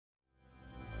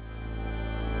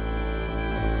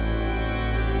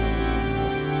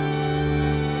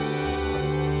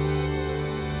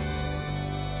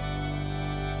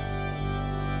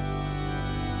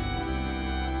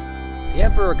The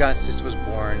Emperor Augustus was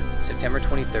born September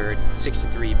 23rd,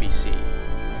 63 BC,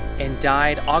 and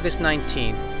died August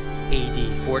 19th,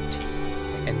 AD 14.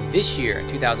 And this year, in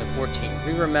 2014,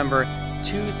 we remember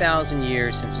 2,000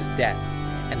 years since his death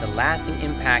and the lasting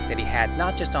impact that he had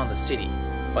not just on the city,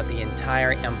 but the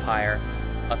entire empire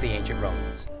of the ancient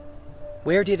Romans.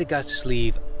 Where did Augustus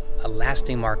leave a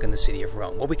lasting mark in the city of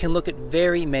Rome? Well, we can look at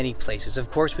very many places.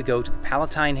 Of course, we go to the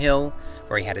Palatine Hill,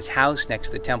 where he had his house next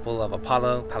to the temple of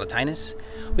Apollo Palatinus.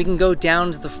 We can go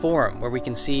down to the Forum, where we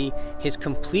can see his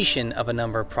completion of a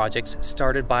number of projects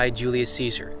started by Julius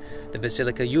Caesar, the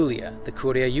Basilica Julia, the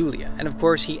Curia Julia, and of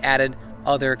course he added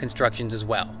other constructions as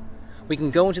well. We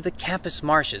can go into the Campus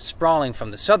Martius, sprawling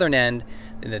from the southern end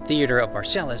in the Theater of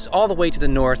Marcellus all the way to the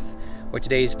north, where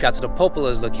today's Piazza del Popolo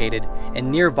is located,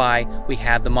 and nearby we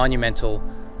have the monumental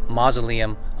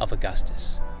Mausoleum of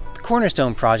Augustus. The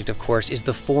cornerstone project, of course, is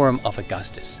the Forum of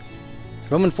Augustus. The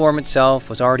Roman Forum itself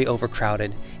was already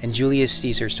overcrowded, and Julius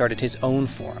Caesar started his own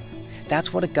forum.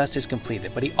 That's what Augustus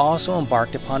completed, but he also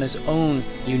embarked upon his own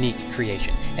unique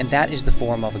creation, and that is the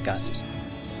Forum of Augustus.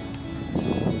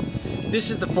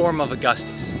 This is the Forum of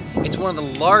Augustus. It's one of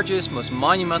the largest, most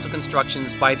monumental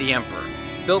constructions by the emperor.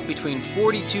 Built between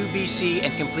 42 BC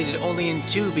and completed only in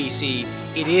 2 BC,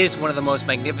 it is one of the most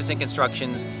magnificent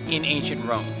constructions in ancient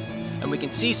Rome. And we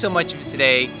can see so much of it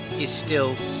today is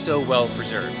still so well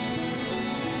preserved.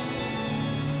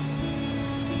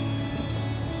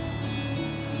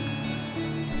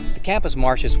 The Campus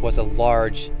Martius was a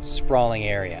large, sprawling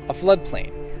area, a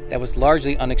floodplain that was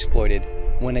largely unexploited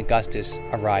when Augustus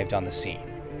arrived on the scene.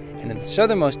 And at the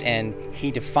southernmost end, he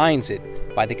defines it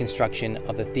by the construction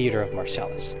of the Theater of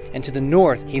Marcellus. And to the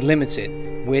north, he limits it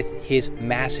with his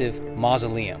massive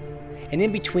mausoleum. And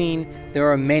in between,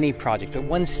 there are many projects, but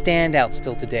one standout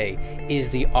still today is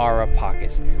the Ara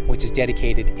Pacis, which is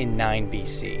dedicated in 9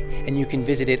 BC. And you can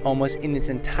visit it almost in its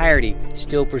entirety,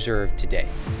 still preserved today.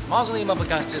 The Mausoleum of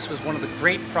Augustus was one of the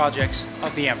great projects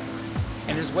of the emperor,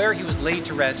 and is where he was laid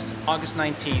to rest August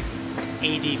 19th,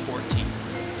 AD 14.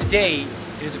 Today,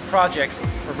 it is a project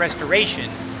for restoration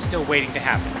still waiting to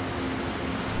happen.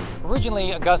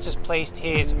 Originally, Augustus placed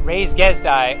his Res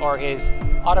Gestae, or his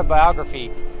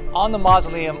autobiography, on the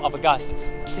Mausoleum of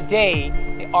Augustus. Today,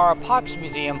 the Ara Pacis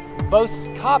Museum boasts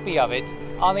a copy of it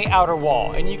on the outer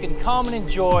wall, and you can come and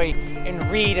enjoy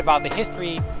and read about the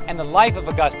history and the life of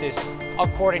Augustus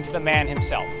according to the man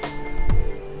himself.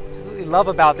 What I love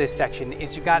about this section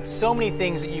is you've got so many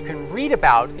things that you can read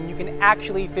about and you can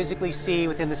actually physically see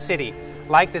within the city,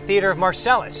 like the Theater of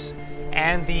Marcellus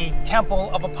and the Temple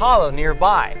of Apollo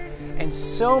nearby. And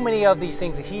so many of these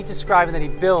things that he's describing that he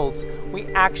builds, we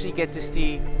actually get to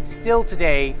see still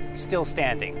today, still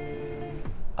standing.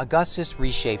 Augustus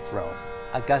reshaped Rome.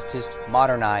 Augustus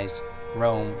modernized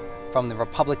Rome from the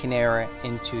Republican era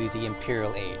into the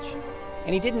imperial age.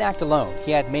 And he didn't act alone.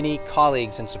 He had many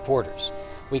colleagues and supporters.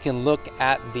 We can look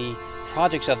at the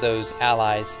projects of those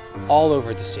allies all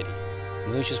over the city.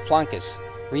 Lucius Plancus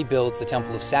rebuilds the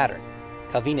Temple of Saturn.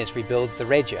 Calvinus rebuilds the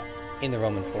Regia in the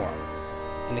Roman Forum.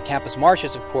 In the Campus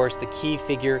Martius, of course, the key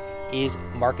figure is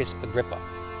Marcus Agrippa,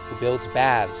 who builds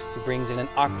baths, who brings in an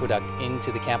aqueduct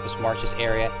into the Campus Martius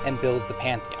area and builds the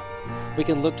Pantheon. We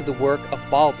can look to the work of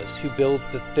Balbus, who builds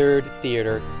the third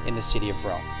theater in the city of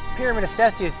Rome. The Pyramid of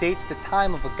Cestius dates the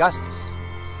time of Augustus,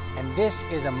 and this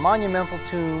is a monumental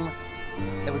tomb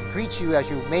that would greet you as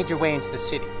you made your way into the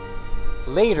city.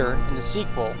 Later, in the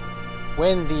sequel,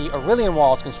 when the Aurelian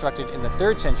Wall was constructed in the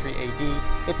 3rd century AD,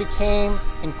 it became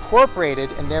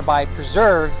incorporated and thereby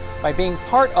preserved by being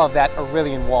part of that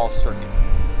Aurelian Wall circuit.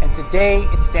 And today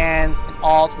it stands in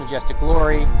all its majestic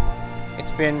glory.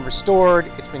 It's been restored,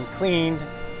 it's been cleaned,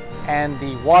 and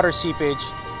the water seepage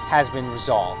has been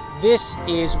resolved. This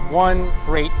is one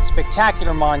great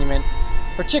spectacular monument,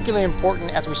 particularly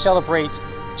important as we celebrate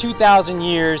 2,000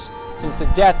 years since the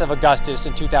death of Augustus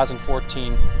in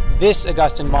 2014. This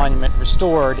Augustan monument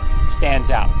restored stands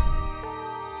out.